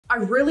I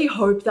really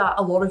hope that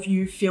a lot of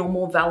you feel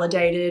more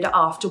validated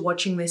after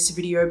watching this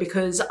video,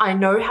 because I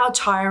know how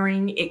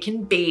tiring it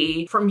can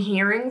be from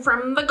hearing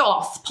from the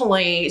goth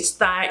police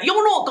that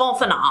you're not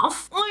goth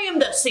enough. I am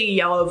the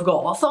CEO of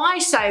goth. I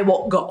say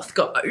what goth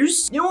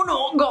goes. You're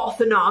not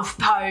goth enough,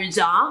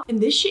 poser.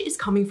 And this shit is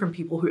coming from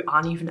people who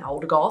aren't even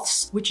elder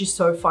goths, which is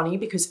so funny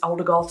because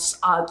elder goths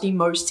are the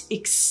most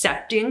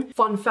accepting.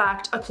 Fun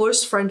fact, a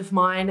close friend of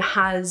mine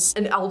has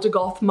an elder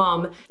goth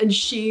mum, and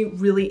she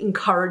really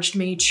encouraged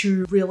me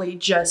to really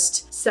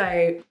just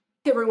say,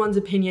 everyone's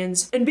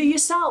opinions and be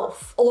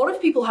yourself. A lot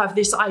of people have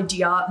this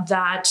idea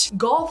that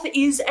goth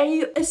is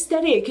a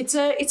aesthetic, it's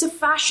a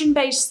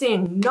fashion-based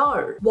thing.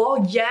 No.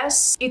 While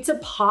yes, it's a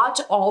part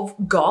of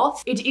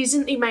goth, it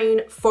isn't the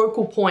main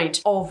focal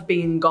point of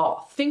being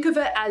goth. Think of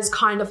it as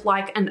kind of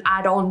like an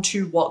add-on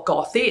to what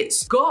goth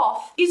is.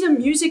 Goth is a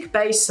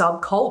music-based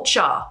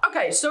subculture.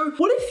 Okay, so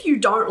what if you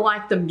don't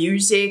like the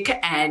music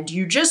and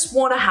you just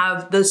want to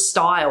have the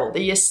style,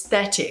 the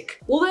aesthetic?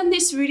 Well, then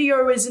this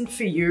video isn't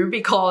for you,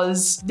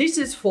 because this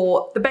is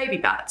for the baby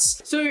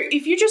bats. So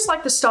if you just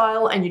like the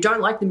style and you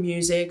don't like the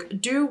music,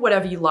 do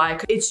whatever you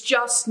like. It's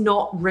just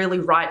not really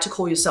right to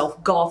call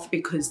yourself goth,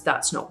 because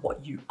that's not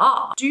what you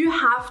are. Do you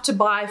have to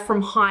buy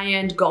from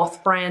high-end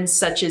goth brands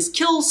such as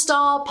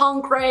Killstar,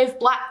 Punkrave,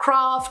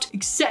 Blackcraft,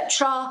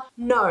 etc.?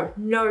 No,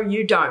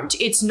 you don't.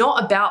 It's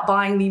not about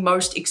buying the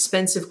most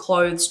expensive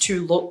clothes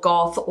to look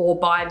goth or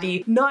buy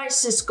the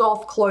nicest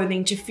goth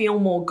clothing to feel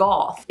more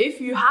goth. If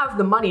you have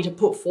the money to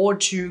put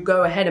forward to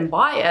go ahead and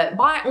buy it,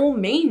 by all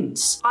means.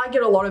 I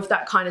get a lot of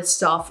that kind of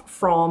stuff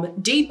from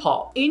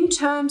Depop. In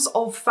terms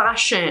of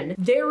fashion,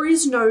 there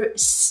is no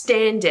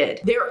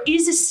standard. There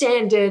is a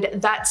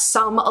standard that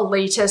some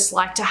elitists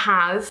like to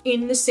have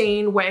in the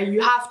scene, where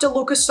you have to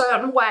look a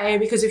certain way,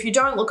 because if you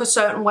don't look a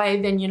certain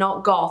way, then you're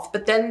not goth.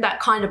 But then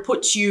that kind of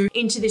puts you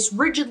into this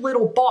rigid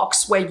little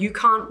box where you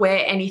can't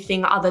wear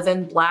anything other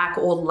than black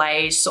or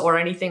lace or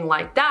anything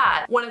like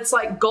that. When it's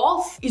like,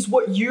 goth is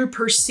what you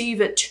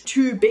perceive it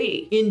to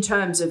be in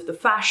terms of the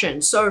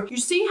fashion. So you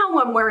see how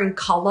I'm wearing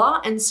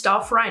color and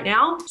stuff right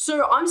now?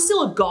 So I'm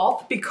still a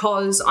goth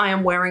because I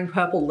am wearing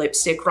purple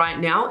lipstick right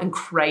now and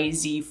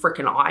crazy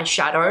freaking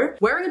eyeshadow.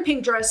 Wearing a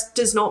pink dress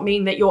does not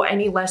mean that you're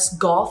any less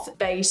goth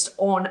based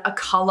on a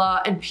color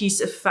and piece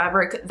of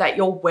fabric that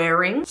you're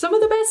wearing. Some of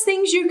the best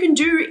things you can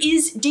do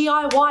is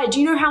DIY. Do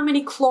you know how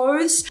many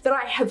clothes that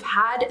I have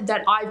had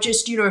that I've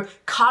just, you know,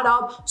 cut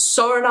up,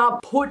 sewn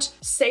up, put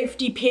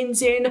safety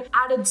pins in,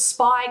 added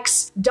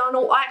spikes, done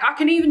all, I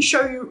can even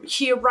show you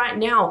here right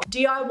now.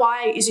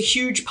 DIY is a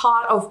huge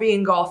part of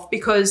being goth,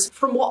 because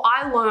from what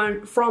I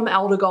learned from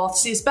elder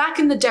goths is, back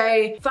in the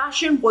day,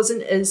 fashion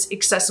wasn't as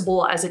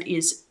accessible as it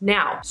is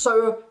now.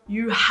 So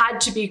you had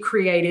to be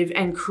creative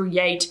and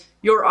create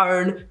your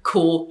own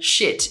cool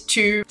shit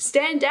to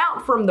stand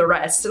out from the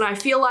rest. And I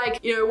feel like,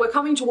 you know, we're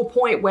coming to a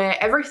point where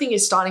everything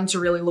is starting to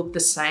really look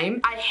the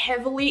same. I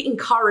heavily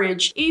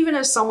encourage, even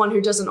as someone who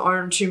doesn't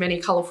own too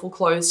many colorful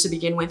clothes to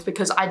begin with,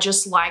 because I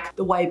just like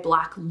the way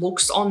black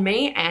looks on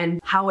me and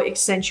how it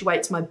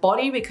accentuates my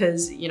body,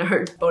 because, you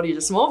know, body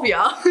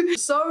dysmorphia.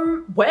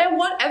 So wear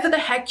whatever the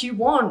heck you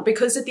want,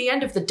 because at the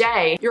end of the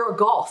day, you're a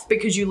goth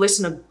because you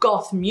listen to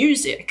goth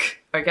music.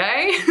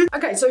 Okay?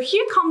 Okay, so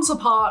here comes the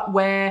part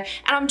where,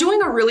 and I'm doing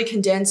a really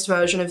condensed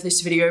version of this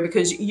video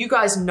because you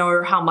guys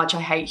know how much I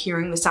hate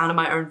hearing the sound of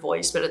my own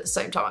voice, but at the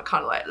same time, I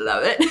kind of like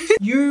love it.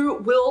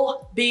 You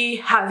will be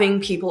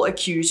having people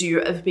accuse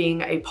you of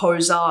being a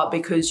poser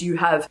because you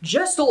have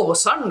just all of a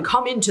sudden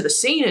come into the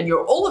scene and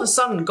you're all of a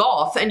sudden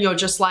goth, and you're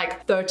just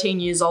like 13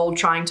 years old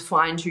trying to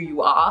find who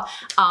you are.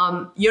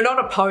 You're not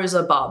a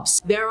poser,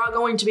 bubs. There are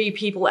going to be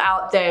people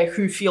out there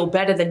who feel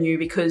better than you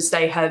because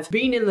they have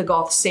been in the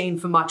goth scene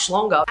for much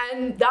longer.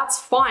 And that's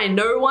fine.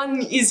 No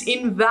one is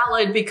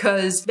invalid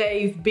because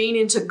they've been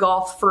into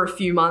goth for a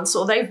few months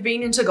or they've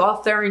been into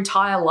goth their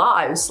entire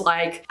lives.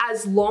 Like,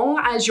 as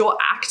long as you're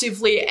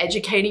actively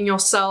educating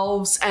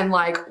yourselves and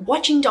like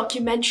watching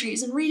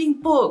documentaries and reading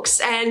books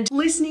and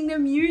listening to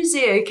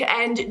music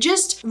and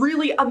just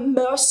really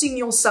immersing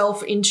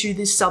yourself into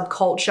this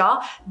subculture,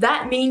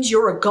 that means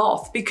you're a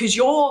goth, because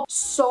you're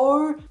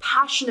so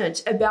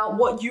passionate about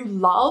what you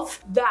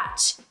love.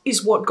 That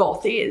is what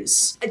goth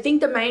is. I think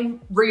the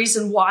main reason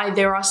why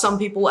there are some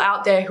people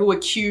out there who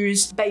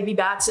accuse baby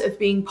bats of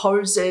being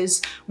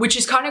posers, which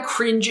is kind of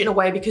cringe in a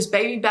way, because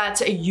baby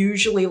bats are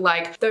usually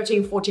like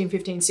 13, 14,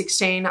 15,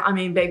 16. I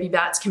mean, baby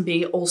bats can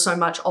be also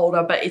much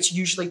older, but it's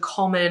usually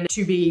common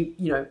to be,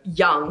 you know,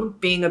 young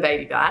being a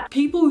baby bat.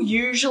 People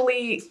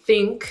usually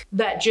think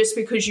that just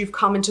because you've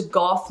come into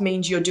goth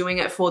means you're doing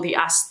it for the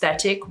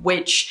aesthetic,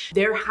 which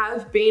there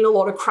have been a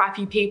lot of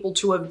crappy people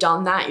to have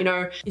done that. You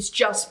know, it's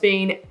just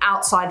been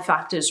outside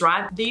factors,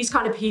 right? These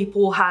kind of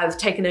people have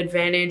taken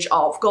advantage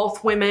of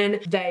goth women.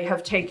 They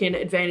have taken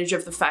advantage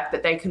of the fact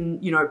that they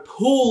can, you know,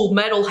 pull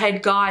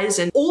metalhead guys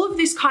and all of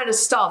this kind of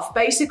stuff,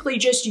 basically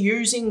just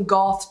using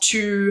goth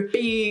to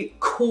be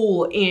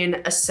cool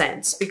in a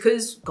sense,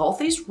 because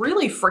goth is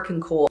really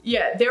freaking cool.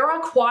 Yeah, there are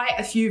quite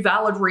a few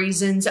valid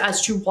reasons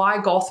as to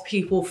why goth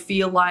people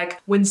feel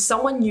like when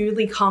someone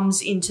newly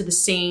comes into the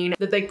scene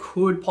that they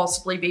could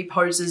possibly be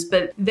posers,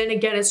 but then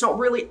again, it's not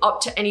really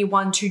up to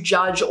anyone to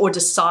judge or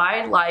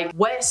decide. Like,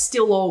 we're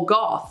still all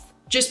goth.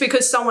 Just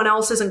because someone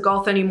else isn't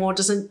goth anymore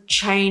doesn't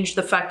change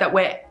the fact that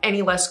we're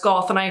any less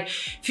goth. And I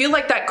feel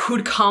like that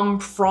could come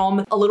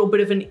from a little bit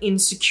of an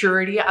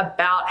insecurity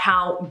about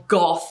how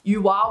goth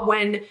you are,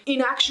 when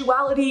in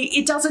actuality,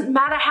 it doesn't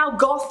matter how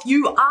goth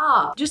you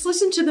are. Just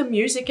listen to the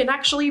music and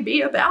actually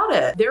be about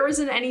it. There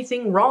isn't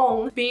anything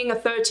wrong being a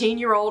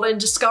 13-year-old and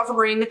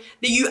discovering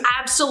that you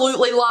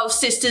absolutely love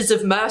Sisters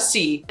of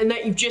Mercy and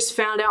that you've just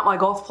found out my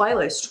goth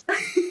playlist.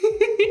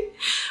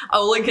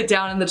 I'll link it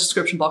down in the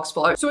description box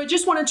below. So I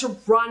just wanted to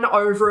run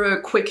over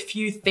a quick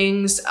few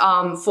things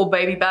for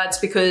baby bats,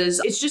 because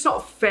it's just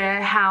not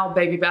fair how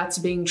baby bats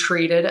are being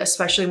treated,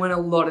 especially when a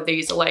lot of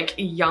these are like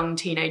young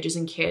teenagers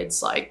and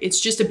kids. Like,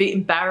 it's just a bit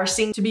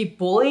embarrassing to be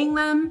bullying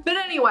them. But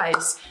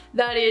anyways,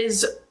 that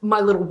is my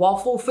little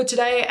waffle for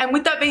today. And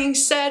with that being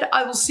said,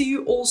 I will see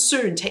you all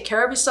soon. Take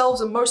care of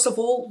yourselves and most of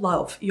all,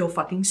 love your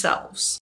fucking selves.